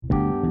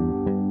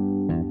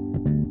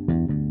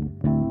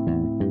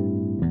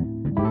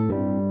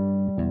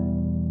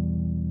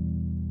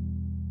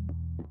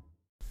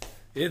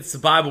It's the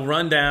Bible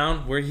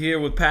Rundown. We're here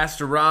with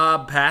Pastor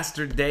Rob,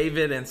 Pastor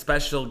David, and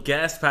special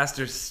guest,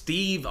 Pastor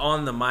Steve,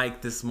 on the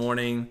mic this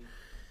morning.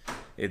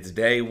 It's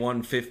day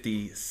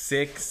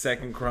 156,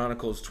 2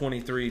 Chronicles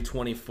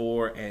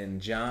 23:24, and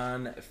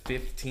John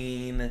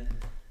 15.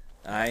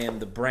 I am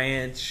the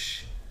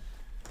branch.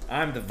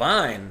 I'm the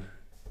vine.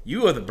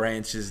 You are the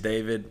branches,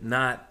 David,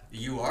 not...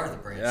 You are the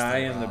branch. I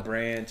am the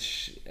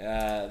branch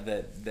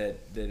that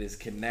is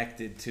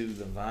connected to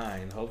the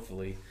vine,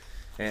 hopefully.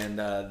 And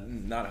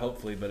not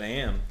hopefully, but I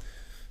am.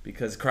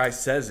 Because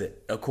Christ says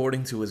it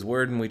according to his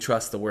word, and we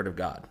trust the word of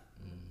God.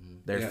 Mm-hmm.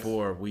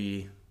 Therefore,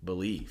 we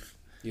believe.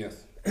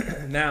 Yes.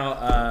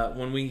 Now,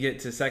 when we get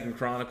to 2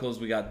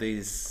 Chronicles, we got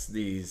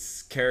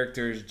these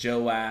characters,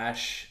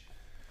 Joash.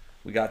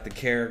 We got the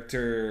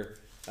character,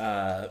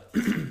 the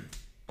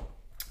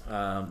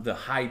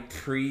high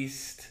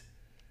priest,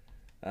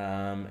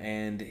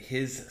 and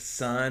his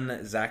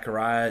son,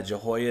 Zechariah,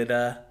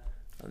 Jehoida.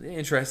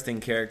 Interesting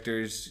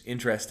characters,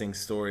 interesting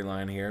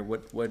storyline here.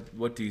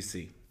 What do you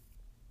see?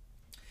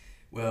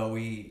 Well,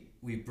 we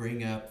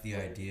bring up the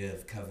idea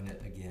of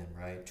covenant again,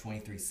 right?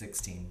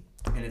 23:16.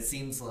 And it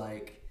seems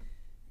like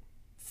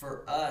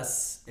for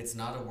us, it's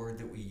not a word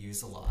that we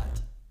use a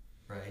lot,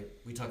 right?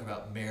 We talk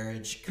about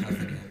marriage,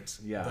 covenant.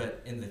 Yeah.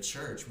 But in the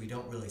church, we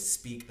don't really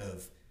speak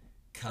of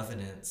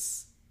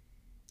covenants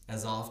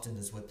as often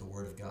as what the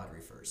word of God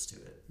refers to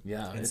it.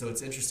 Yeah. And so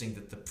it's interesting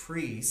that the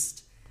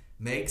priest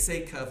makes a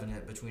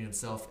covenant between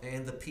himself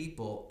and the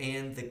people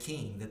and the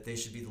king that they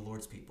should be the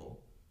Lord's people.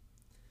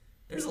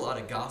 There's a lot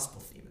of gospel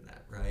theme in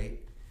that, right?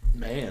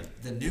 Man.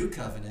 The new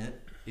covenant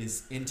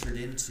is entered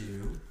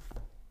into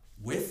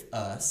with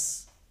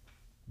us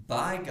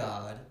by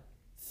God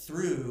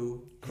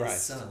through Christ.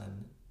 his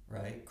son,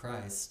 right?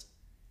 Christ,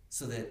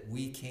 so that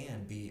we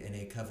can be in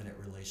a covenant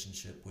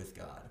relationship with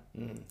God.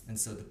 Mm. And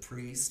so the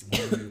priest,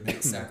 one who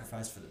makes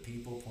sacrifice for the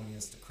people, pointing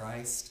us to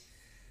Christ.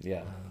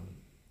 Yeah.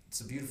 It's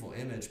a beautiful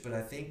image, but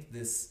I think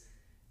this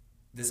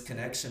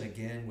connection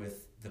again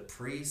with the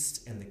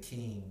priest and the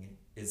king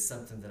is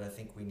something that I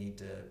think we need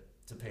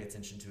to pay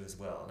attention to as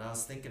well. And I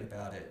was thinking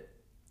about it.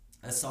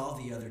 I saw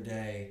the other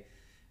day,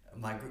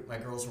 my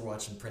girls were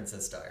watching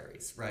Princess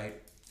Diaries,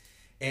 right?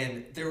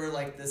 And there were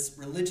like this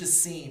religious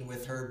scene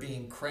with her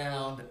being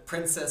crowned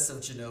Princess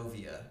of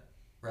Genovia,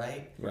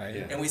 right? Right.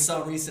 Yeah. And we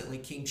saw recently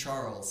King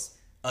Charles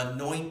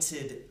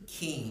anointed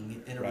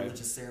king in a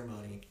religious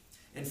ceremony.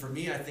 And for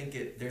me, I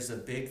think there's a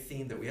big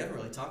theme that we haven't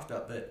really talked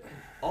about, but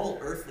all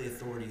earthly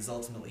authority is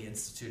ultimately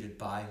instituted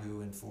by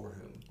who and for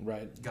whom?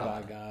 Right,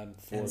 God. by God,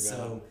 for and God.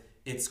 So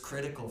it's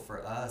critical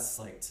for us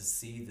to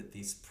see that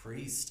these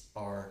priests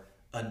are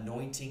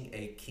anointing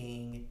a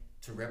king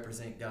to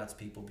represent God's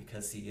people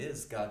because he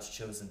is God's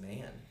chosen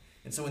man.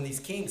 And so when these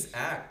kings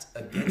act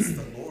against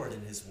the Lord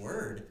and his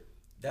word,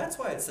 that's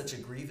why it's such a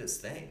grievous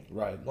thing.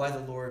 Right. Why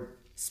the Lord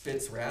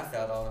spits wrath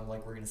out on them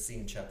like we're going to see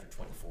in chapter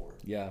 24.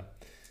 Yeah.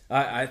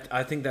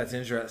 I think that's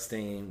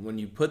interesting when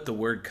you put the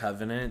word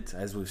covenant,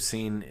 as we've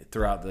seen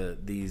throughout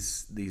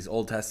these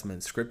Old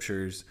Testament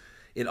scriptures,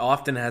 it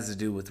often has to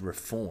do with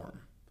reform.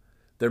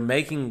 They're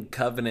making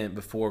covenant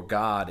before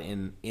God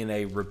in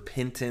a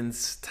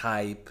repentance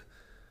type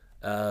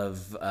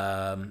of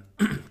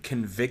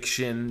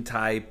conviction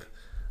type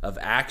of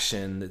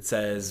action that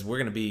says we're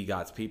going to be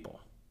God's people.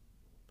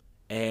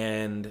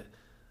 And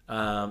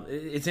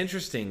it's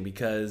interesting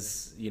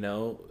because,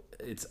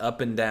 it's up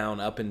and down,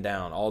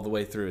 all the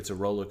way through. It's a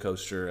roller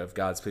coaster of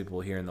God's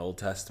people here in the Old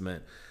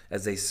Testament.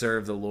 As they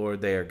serve the Lord,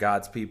 they are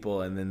God's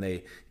people, and then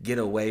they get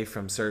away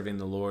from serving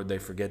the Lord. They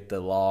forget the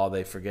law.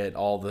 They forget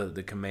all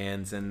the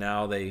commands, and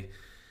now they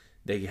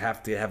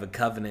have to have a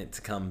covenant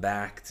to come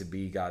back to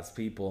be God's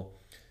people.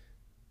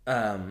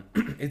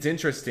 It's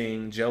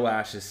interesting.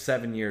 Joash is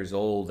 7 years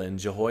old, and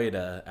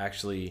Jehoida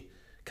actually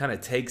kind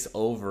of takes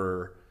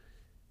over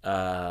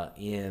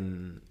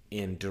in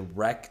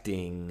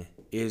directing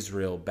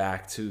Israel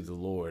back to the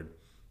Lord.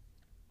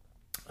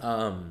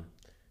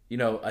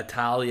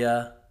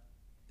 Atalia,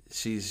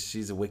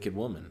 she's a wicked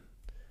woman,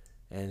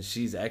 and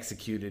she's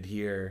executed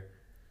here.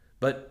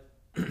 But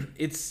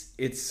it's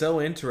so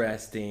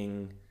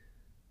interesting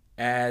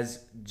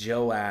as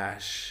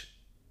Joash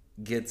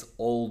gets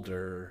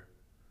older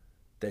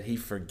that he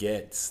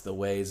forgets the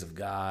ways of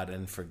God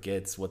and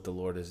forgets what the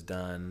Lord has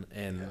done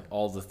and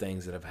all the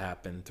things that have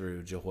happened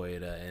through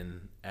Jehoiada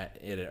and at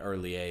an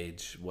early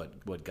age,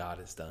 what God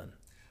has done.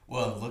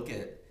 Well, look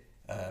at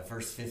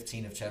verse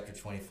 15 of chapter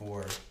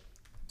 24.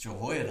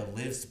 Jehoiada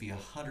lives to be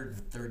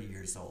 130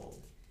 years old.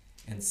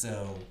 And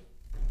so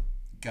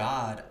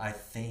God, I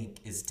think,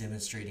 is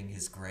demonstrating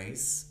his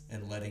grace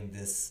and letting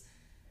this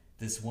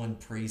one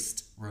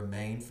priest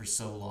remain for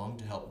so long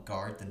to help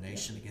guard the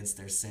nation against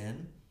their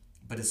sin.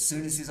 But as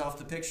soon as he's off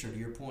the picture, to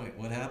your point,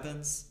 what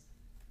happens?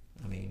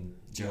 I mean,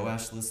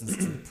 Joash listens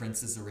to the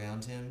princes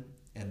around him,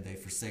 and they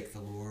forsake the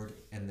Lord,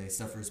 and they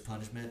suffer his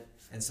punishment.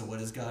 And so what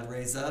does God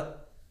raise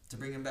up to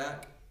bring him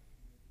back?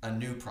 A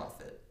new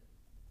prophet,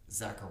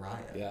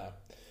 Zechariah. Yeah.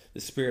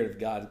 The Spirit of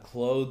God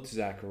clothed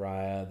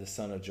Zechariah, the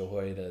son of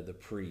Jehoiada, the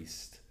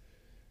priest.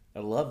 I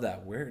love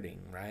that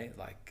wording, right?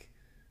 Like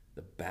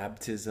The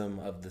baptism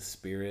of the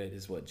Spirit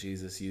is what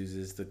Jesus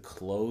uses. The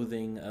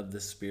clothing of the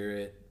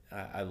Spirit.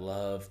 I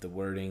love the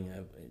wording.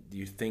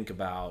 You think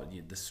about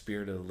the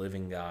Spirit of the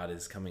living God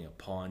is coming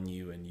upon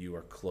you and you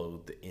are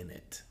clothed in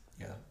it.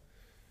 Yeah.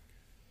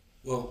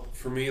 Well,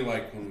 for me,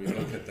 like when we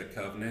look at the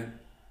covenant,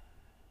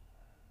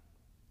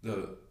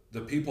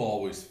 the people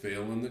always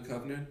fail in the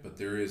covenant, but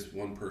there is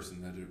one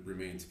person that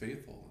remains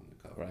faithful in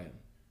the covenant. Right.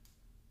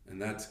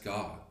 And that's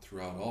God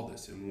throughout all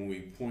this. And when we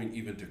point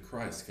even to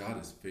Christ,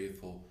 God is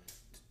faithful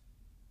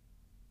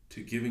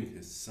to giving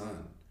his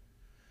son.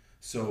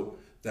 So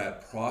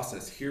that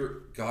process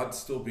here, God's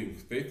still being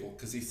faithful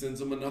because he sends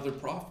him another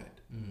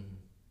prophet. Mm-hmm.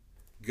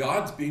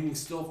 God's being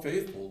still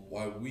faithful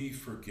while we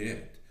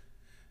forget.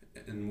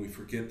 And we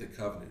forget the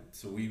covenant.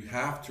 So we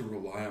have to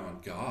rely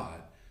on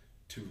God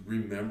to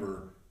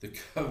remember the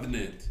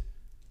covenant.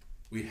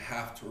 We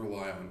have to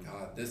rely on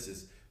God. This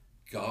is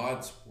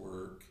God's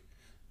work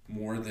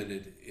more than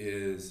it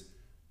is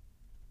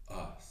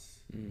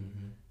us.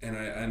 Mm-hmm.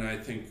 And I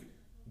think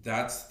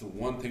that's the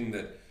one thing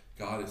that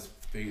God is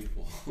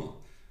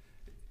faithful.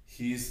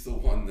 He's the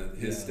one that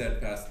his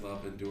steadfast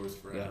love endures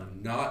forever.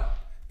 Yeah.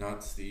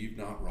 Not Steve,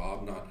 not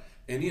Rob, not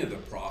any of the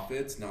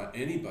prophets, not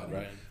anybody.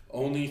 Right.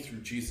 Only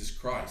through Jesus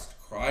Christ,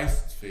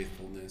 Christ's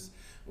faithfulness,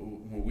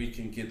 we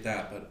can get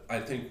that. But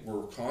I think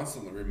we're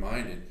constantly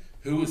reminded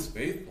who is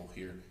faithful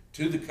here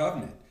to the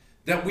covenant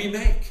that we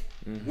make.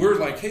 Mm-hmm. We're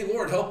like, hey,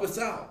 Lord, help us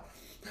out.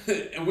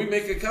 And we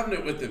make a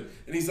covenant with him.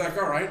 And he's like,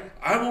 all right,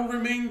 I will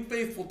remain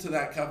faithful to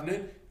that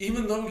covenant,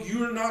 even though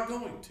you're not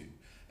going to.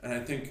 And I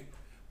think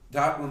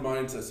that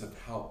reminds us of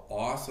how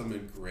awesome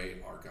and great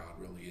our God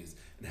really is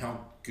and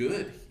how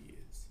good he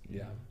is.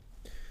 Yeah.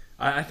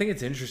 I think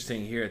it's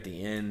interesting here at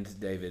the end,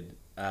 David,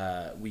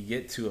 we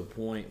get to a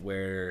point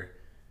where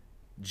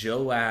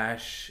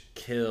Joash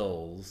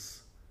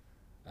kills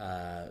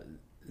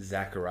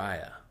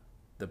Zechariah,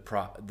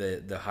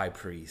 the high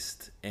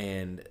priest,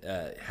 and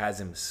has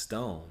him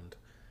stoned.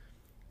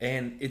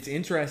 And it's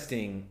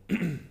interesting,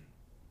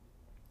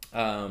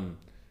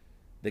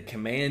 the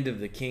command of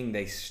the king,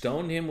 they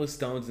stoned him with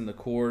stones in the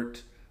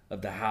court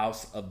of the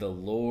house of the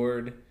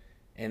Lord.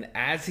 And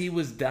as he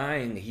was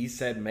dying, he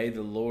said, may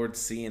the Lord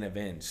see and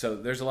avenge. So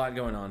there's a lot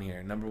going on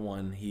here. Number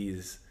one,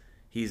 he's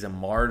a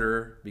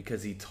martyr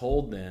because he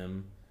told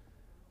them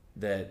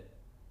that,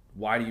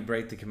 why do you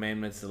break the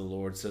commandments of the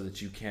Lord so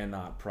that you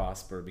cannot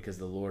prosper? Because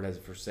the Lord has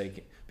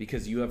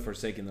because you have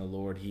forsaken the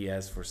Lord, he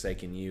has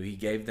forsaken you. He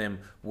gave them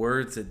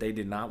words that they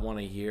did not want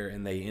to hear,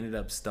 and they ended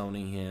up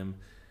stoning him.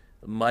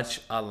 Much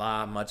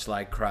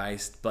like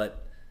Christ.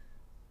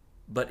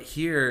 But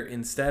here,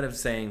 instead of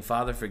saying,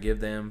 Father, forgive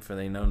them, for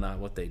they know not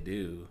what they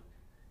do,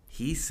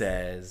 he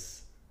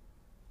says,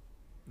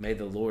 may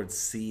the Lord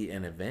see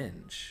and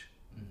avenge.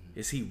 Mm-hmm.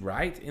 Is he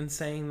right in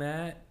saying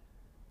that?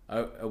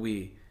 Are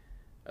we?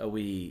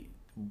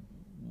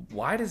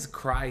 Why does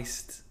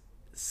Christ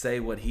say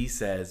what he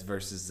says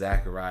versus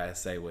Zechariah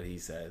say what he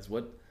says?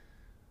 What?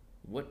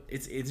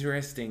 It's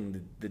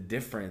interesting the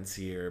difference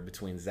here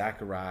between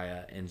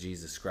Zechariah and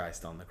Jesus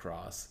Christ on the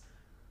cross.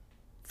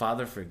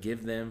 Father,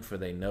 forgive them, for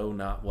they know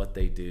not what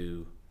they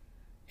do,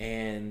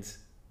 and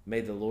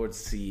may the Lord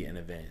see and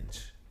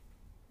avenge.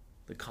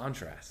 The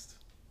contrast.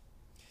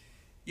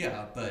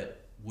 Yeah,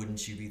 but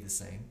wouldn't you be the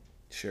same?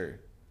 Sure.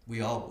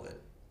 We all would,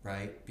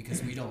 right?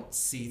 Because we don't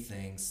see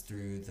things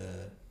through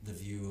the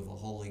view of a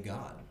holy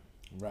God.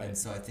 Right. And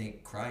so I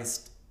think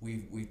Christ,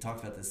 we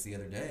talked about this the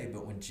other day,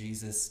 but when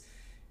Jesus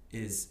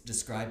is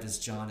described as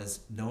John as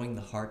knowing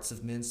the hearts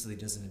of men so he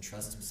doesn't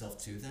entrust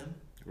himself to them.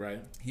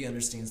 Right. He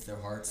understands their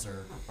hearts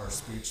are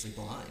spiritually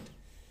blind.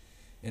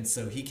 And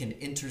so he can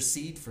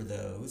intercede for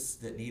those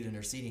that need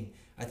interceding.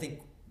 I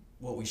think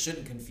what we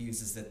shouldn't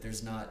confuse is that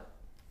there's not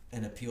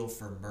an appeal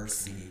for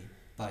mercy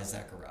by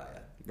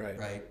Zechariah.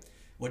 Right.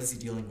 What is he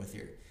dealing with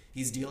here?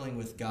 He's dealing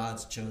with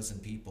God's chosen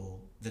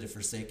people that have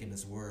forsaken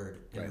his word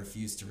and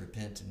refused to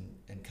repent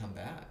and come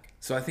back.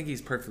 So I think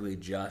he's perfectly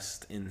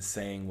just in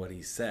saying what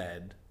he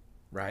said,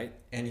 right?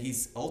 And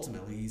he's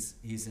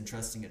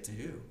entrusting it to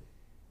who?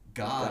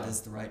 God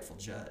is the rightful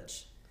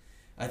judge.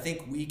 I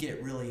think we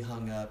get really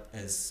hung up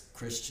as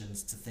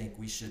Christians to think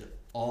we should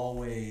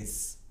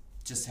always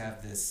just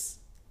have this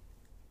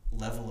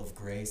level of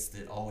grace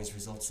that always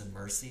results in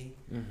mercy.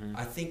 Mm-hmm.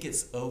 I think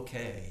it's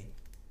okay,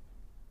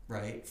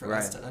 right, for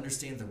us to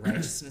understand the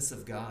righteousness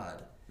of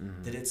God,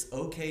 mm-hmm. that it's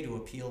okay to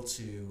appeal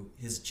to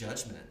his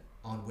judgment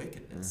on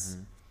wickedness.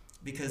 Mm-hmm.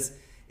 Because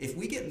if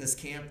we get in this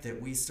camp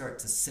that we start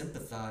to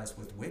sympathize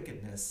with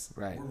wickedness,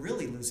 we're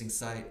really losing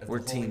sight of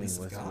the holiness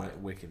of God.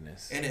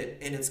 Wickedness. And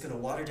it's going to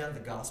water down the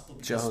gospel.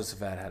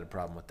 Jehoshaphat had a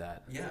problem with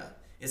that. Yeah.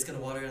 It's going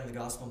to water down the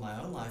gospel in my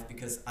own life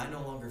because I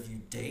no longer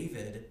view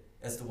David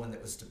as the one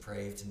that was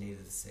depraved and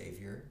needed a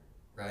savior,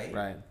 right?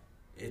 Right.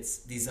 It's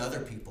these other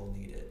people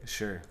need it.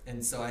 Sure.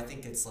 And so I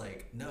think it's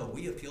like, no,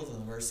 we appeal to the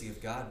mercy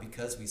of God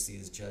because we see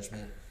his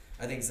judgment.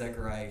 I think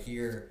Zechariah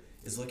here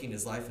is looking at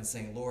his life and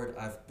saying, Lord,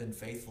 I've been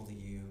faithful to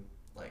you.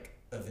 Like,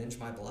 avenge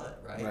my blood,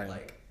 right?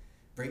 Like,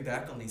 bring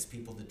back on these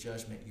people the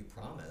judgment you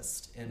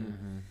promised.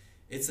 And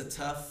it's a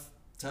tough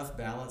tough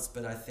balance,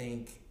 but I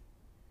think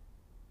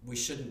we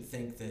shouldn't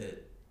think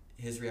that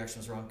his reaction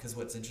was wrong, because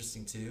what's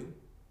interesting too,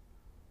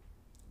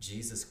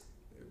 Jesus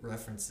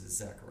references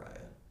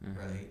Zechariah,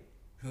 right?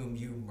 Whom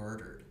you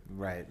murdered.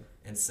 Right.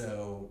 And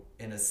so,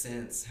 in a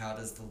sense, how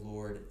does the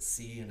Lord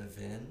see and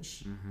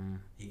avenge?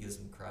 He gives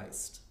him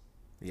Christ.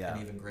 Yeah.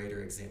 An even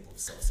greater example of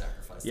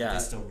self-sacrifice Yeah. that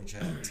they still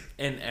reject.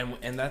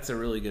 And that's a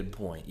really good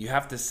point. You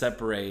have to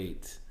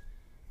separate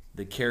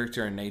the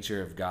character and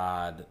nature of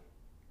God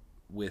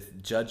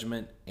with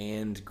judgment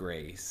and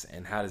grace.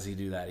 And how does he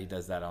do that? He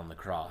does that on the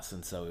cross.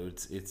 And so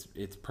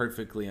it's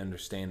perfectly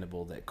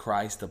understandable that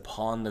Christ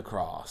upon the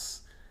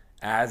cross,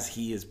 as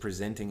he is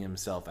presenting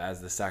himself as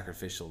the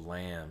sacrificial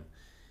lamb,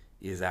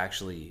 is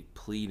actually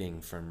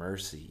pleading for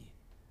mercy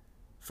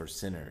for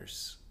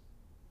sinners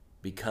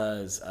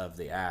because of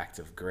the act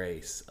of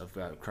grace of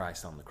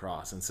Christ on the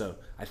cross. And so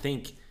I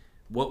think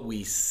what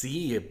we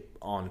see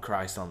on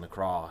Christ on the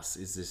cross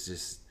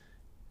is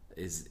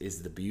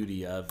the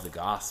beauty of the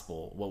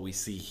gospel. What we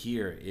see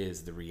here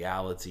is the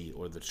reality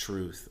or the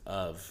truth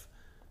of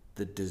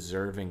the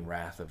deserving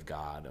wrath of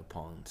God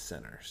upon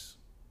sinners.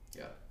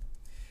 Yeah.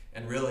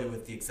 And really,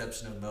 with the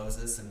exception of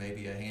Moses and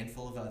maybe a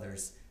handful of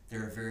others,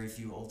 there are very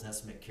few Old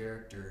Testament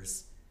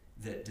characters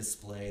that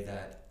display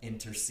that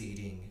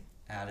interceding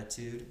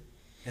attitude.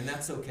 And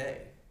that's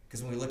okay.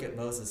 Because when we look at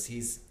Moses,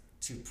 he's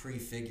to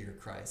prefigure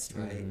Christ,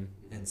 right?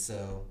 And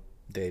so...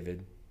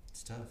 David.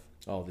 It's tough.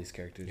 All these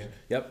characters. Yeah.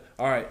 Yep.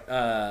 All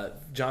right.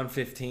 John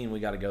 15, we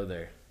got to go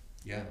there.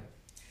 Yeah.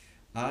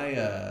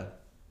 I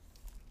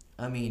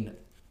mean,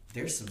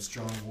 there's some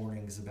strong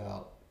warnings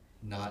about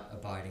not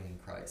abiding in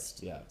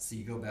Christ. Yeah. So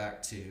you go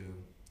back to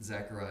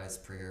Zechariah's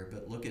prayer,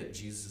 but look at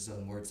Jesus'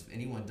 own words. If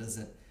anyone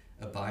doesn't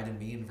abide in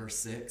me, in verse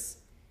 6,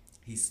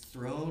 he's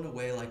thrown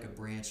away like a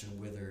branch and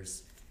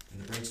withers,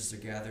 and the branches are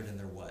gathered and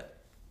they're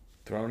what?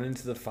 Thrown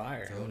into the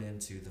fire. Thrown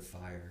into the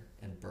fire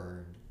and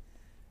burned.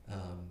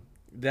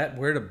 That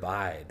word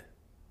abide.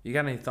 You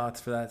got any thoughts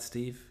for that,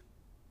 Steve?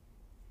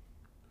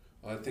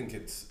 I think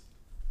it's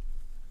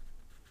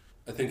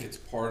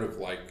part of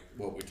like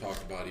what we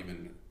talk about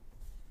even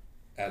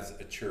as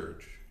a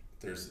church.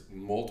 There's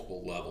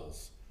multiple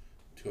levels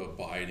to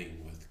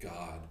abiding with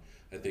God.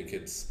 I think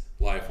it's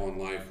life on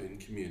life in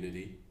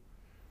community,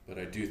 but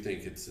I do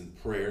think it's in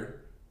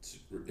prayer, it's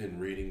in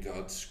reading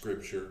God's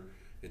scripture,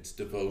 it's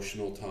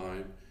devotional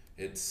time,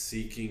 it's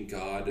seeking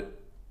God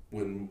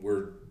when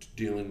we're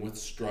dealing with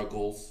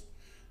struggles,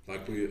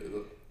 like we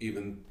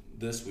even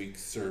this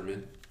week's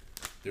sermon.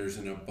 There's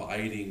an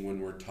abiding when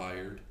we're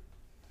tired,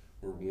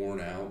 we're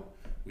worn out.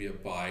 We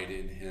abide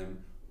in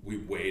him. We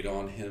wait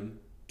on him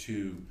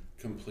to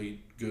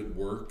complete good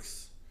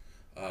works.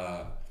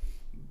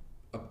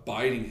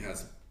 Abiding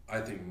has, I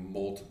think,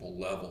 multiple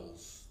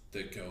levels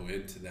that go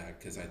into that,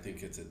 because I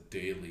think it's a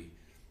daily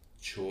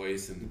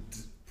choice and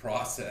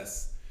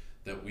process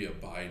that we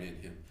abide in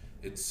him.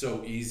 It's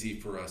so easy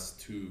for us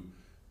to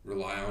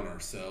rely on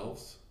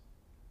ourselves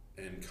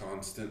and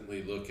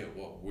constantly look at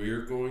what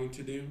we're going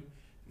to do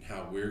and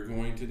how we're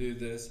going to do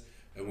this.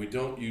 And we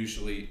don't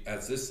usually,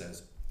 as this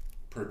says,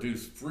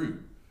 produce fruit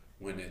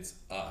when it's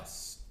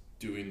us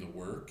doing the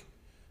work.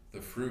 The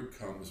fruit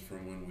comes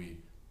from when we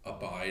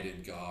abide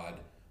in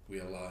God. We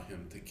allow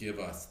him to give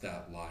us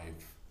that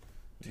life,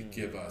 to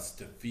give us,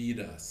 to feed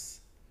us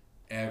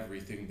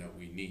everything that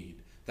we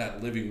need.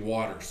 That living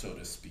water, so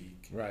to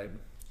speak. Right.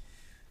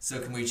 So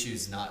can we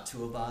choose not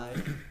to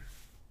abide?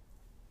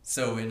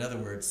 So in other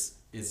words,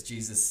 is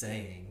Jesus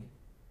saying,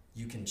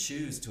 you can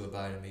choose to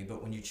abide in me,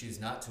 but when you choose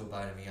not to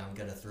abide in me, I'm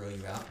going to throw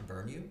you out and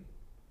burn you?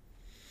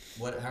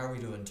 How are we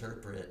to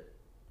interpret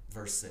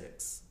verse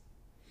 6?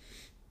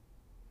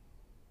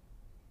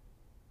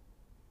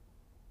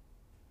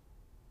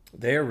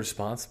 They are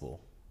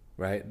responsible,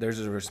 right? There's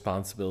a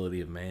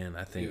responsibility of man,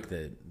 I think,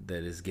 that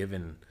is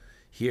given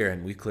here,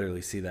 and we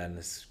clearly see that in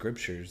the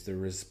scriptures. They're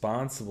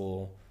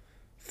responsible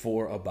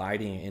for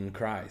abiding in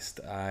Christ.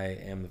 I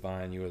am the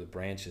vine, you are the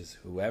branches.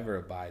 Whoever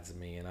abides in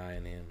me and I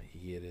in him,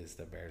 he it is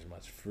that bears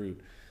much fruit.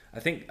 I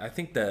think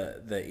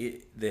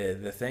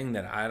the thing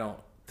that I don't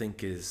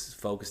think is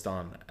focused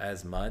on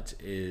as much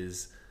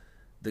is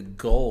the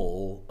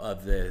goal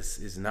of this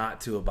is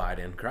not to abide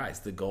in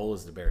Christ. The goal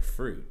is to bear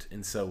fruit.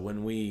 And so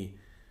when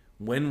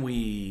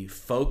we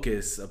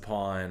focus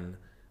upon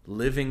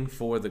living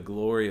for the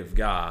glory of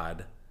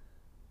God,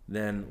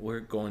 then we're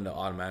going to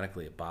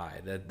automatically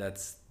abide.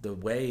 That's the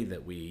way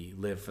that we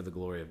live for the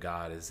glory of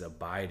God, is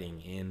abiding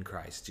in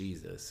Christ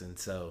Jesus. And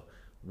so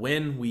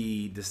when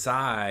we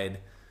decide,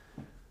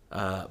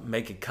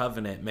 make a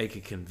covenant, make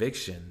a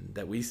conviction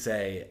that we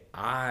say,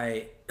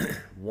 I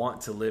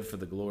want to live for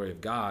the glory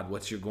of God,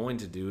 what you're going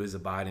to do is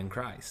abide in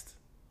Christ.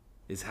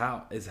 Is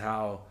how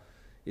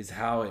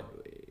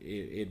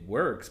it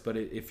works. But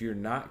if you're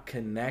not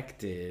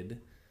connected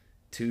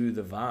to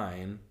the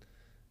vine,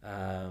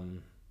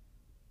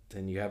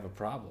 then you have a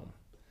problem.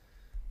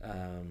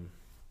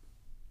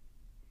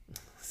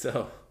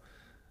 So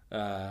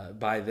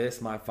by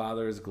this my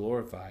Father is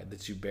glorified,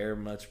 that you bear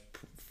much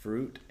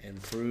fruit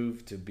and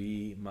prove to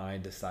be my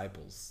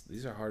disciples.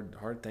 These are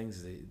hard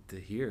things to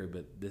hear,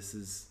 but this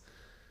is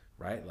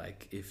right.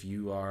 Like, if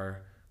you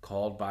are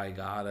called by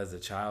God as a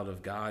child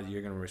of God,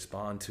 you're going to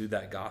respond to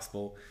that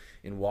gospel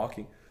in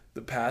walking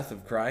the path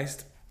of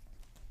Christ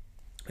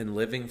and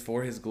living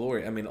for his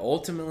glory. I mean,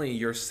 ultimately,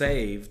 you're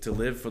saved to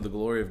live for the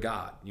glory of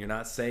God. You're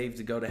not saved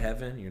to go to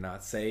heaven. You're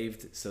not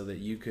saved so that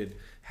you could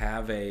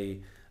have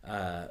a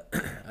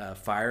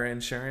fire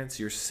insurance.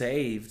 You're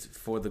saved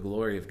for the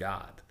glory of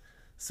God.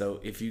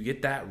 So if you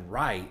get that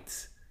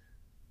right,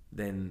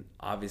 then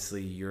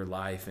obviously your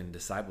life and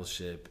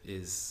discipleship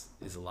is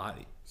a lot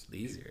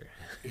easier.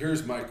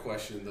 Here's my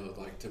question, though,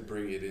 like, to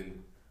bring it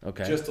in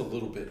just a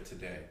little bit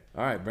today.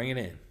 All right, bring it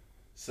in.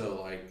 So,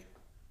 like,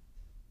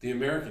 the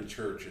American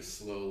church is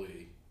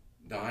slowly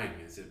dying.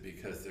 Is it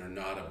because they're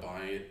not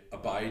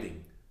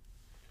abiding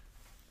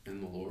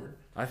in the Lord?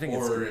 I think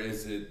or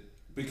is it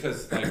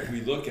because, like,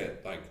 we look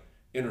at, like,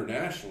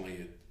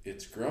 internationally,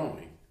 it's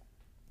growing.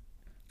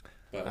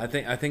 But I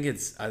think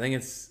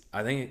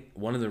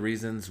one of the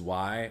reasons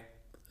why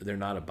they're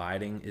not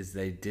abiding is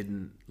they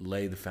didn't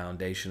lay the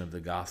foundation of the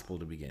gospel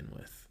to begin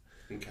with.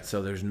 Okay.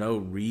 So there's no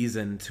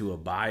reason to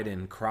abide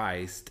in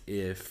Christ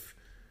if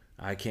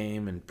I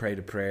came and prayed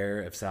a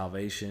prayer of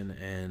salvation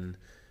and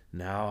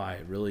now I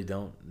really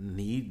don't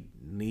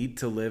need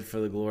to live for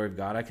the glory of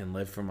God. I can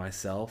live for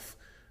myself.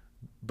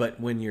 But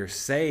when you're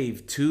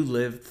saved to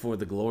live for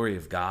the glory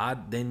of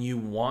God, then you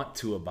want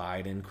to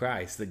abide in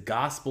Christ. The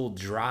gospel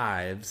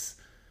drives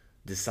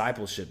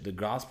discipleship. The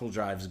gospel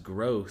drives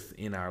growth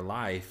in our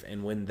life.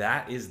 And when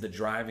that is the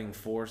driving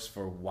force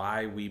for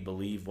why we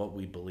believe what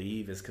we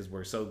believe, is because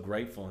we're so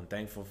grateful and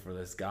thankful for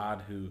this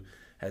God who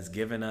has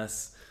given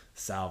us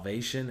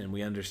salvation, and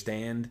we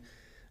understand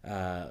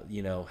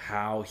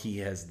how he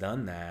has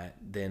done that,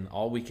 then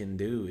all we can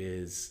do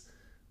is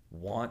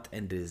want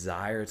and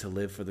desire to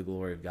live for the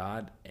glory of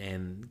God,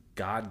 and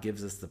God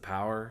gives us the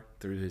power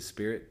through his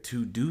Spirit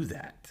to do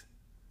that.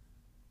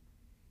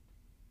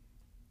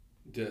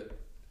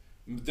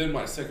 Then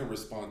my second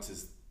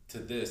response to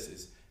this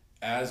is,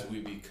 as we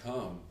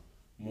become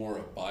more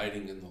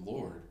abiding in the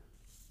Lord,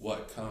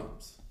 what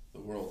comes? The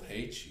world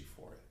hates you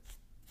for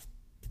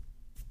it.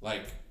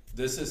 Like,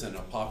 this isn't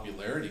a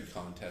popularity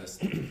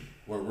contest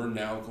where we're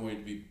now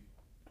going to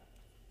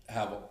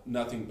have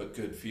nothing but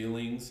good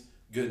feelings,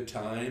 good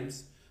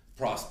times,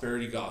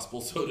 prosperity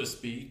gospel, so to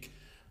speak.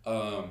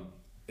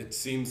 It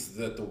seems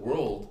that the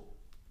world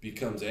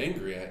becomes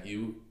angry at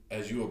you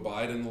as you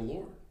abide in the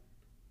Lord.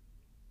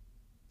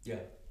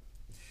 Yeah.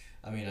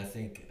 I mean, I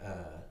think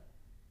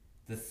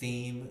the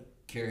theme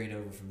carried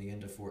over from the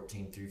end of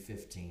 14 through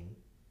 15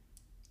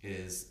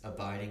 is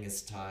abiding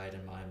is tied,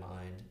 in my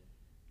mind,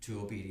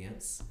 to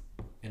obedience,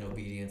 and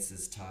obedience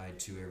is tied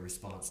to a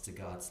response to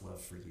God's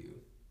love for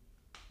you.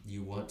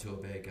 You want to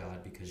obey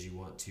God because you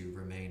want to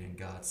remain in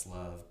God's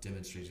love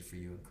demonstrated for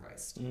you in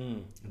Christ.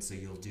 And so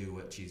you'll do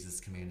what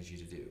Jesus commanded you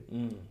to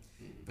do.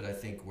 But I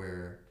think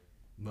where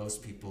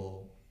most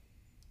people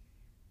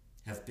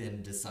have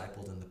been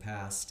discipled in the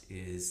past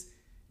is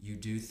you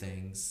do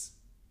things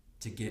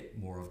to get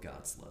more of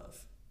God's love.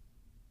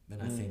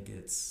 And I think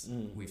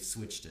we've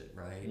switched it,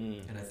 right?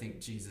 And I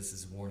think Jesus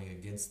is warning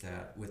against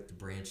that with the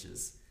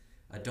branches.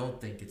 I don't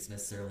think it's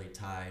necessarily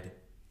tied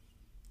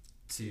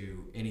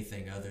to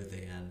anything other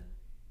than,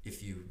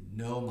 if you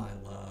know my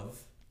love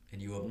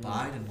and you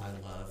abide in my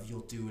love,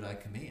 you'll do what I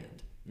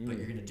command. But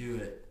you're going to do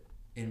it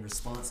in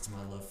response to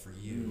my love for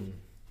you.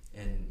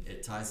 And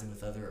it ties in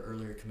with other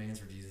earlier commands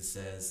where Jesus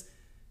says,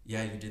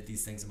 yeah, you did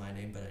these things in my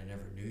name, but I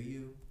never knew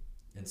you.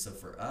 And so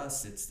for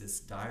us, it's this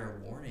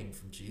dire warning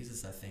from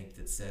Jesus, I think,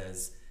 that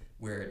says,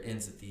 where it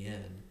ends at the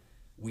end,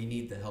 we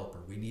need the helper.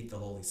 We need the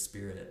Holy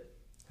Spirit,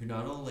 who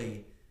not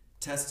only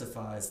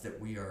testifies that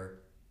we are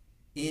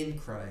in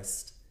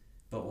Christ,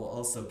 but will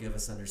also give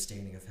us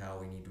understanding of how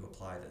we need to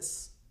apply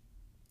this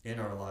in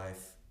our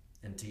life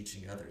and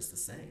teaching others the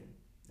same.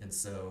 And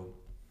so,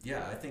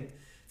 yeah, I think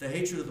the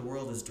hatred of the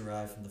world is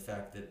derived from the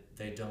fact that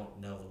they don't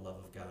know the love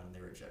of God and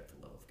they reject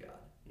the love of God.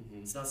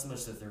 It's not so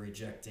much that they're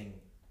rejecting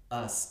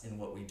us in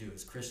what we do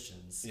as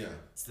Christians. Yeah.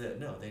 It's that,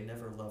 no, they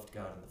never loved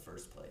God in the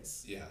first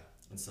place. Yeah.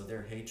 And so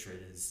their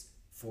hatred is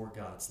for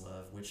God's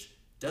love, which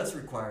does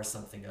require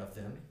something of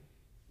them,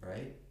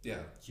 right? Yeah.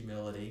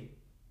 Humility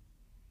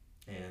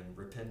and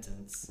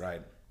repentance.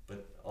 Right.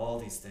 But all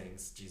these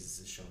things Jesus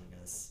is showing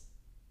us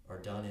are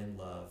done in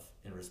love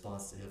in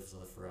response to his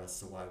love for us.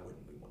 So why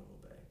wouldn't we want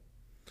to obey?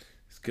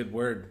 It's a good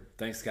word.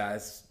 Thanks,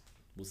 guys.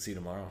 We'll see you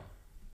tomorrow.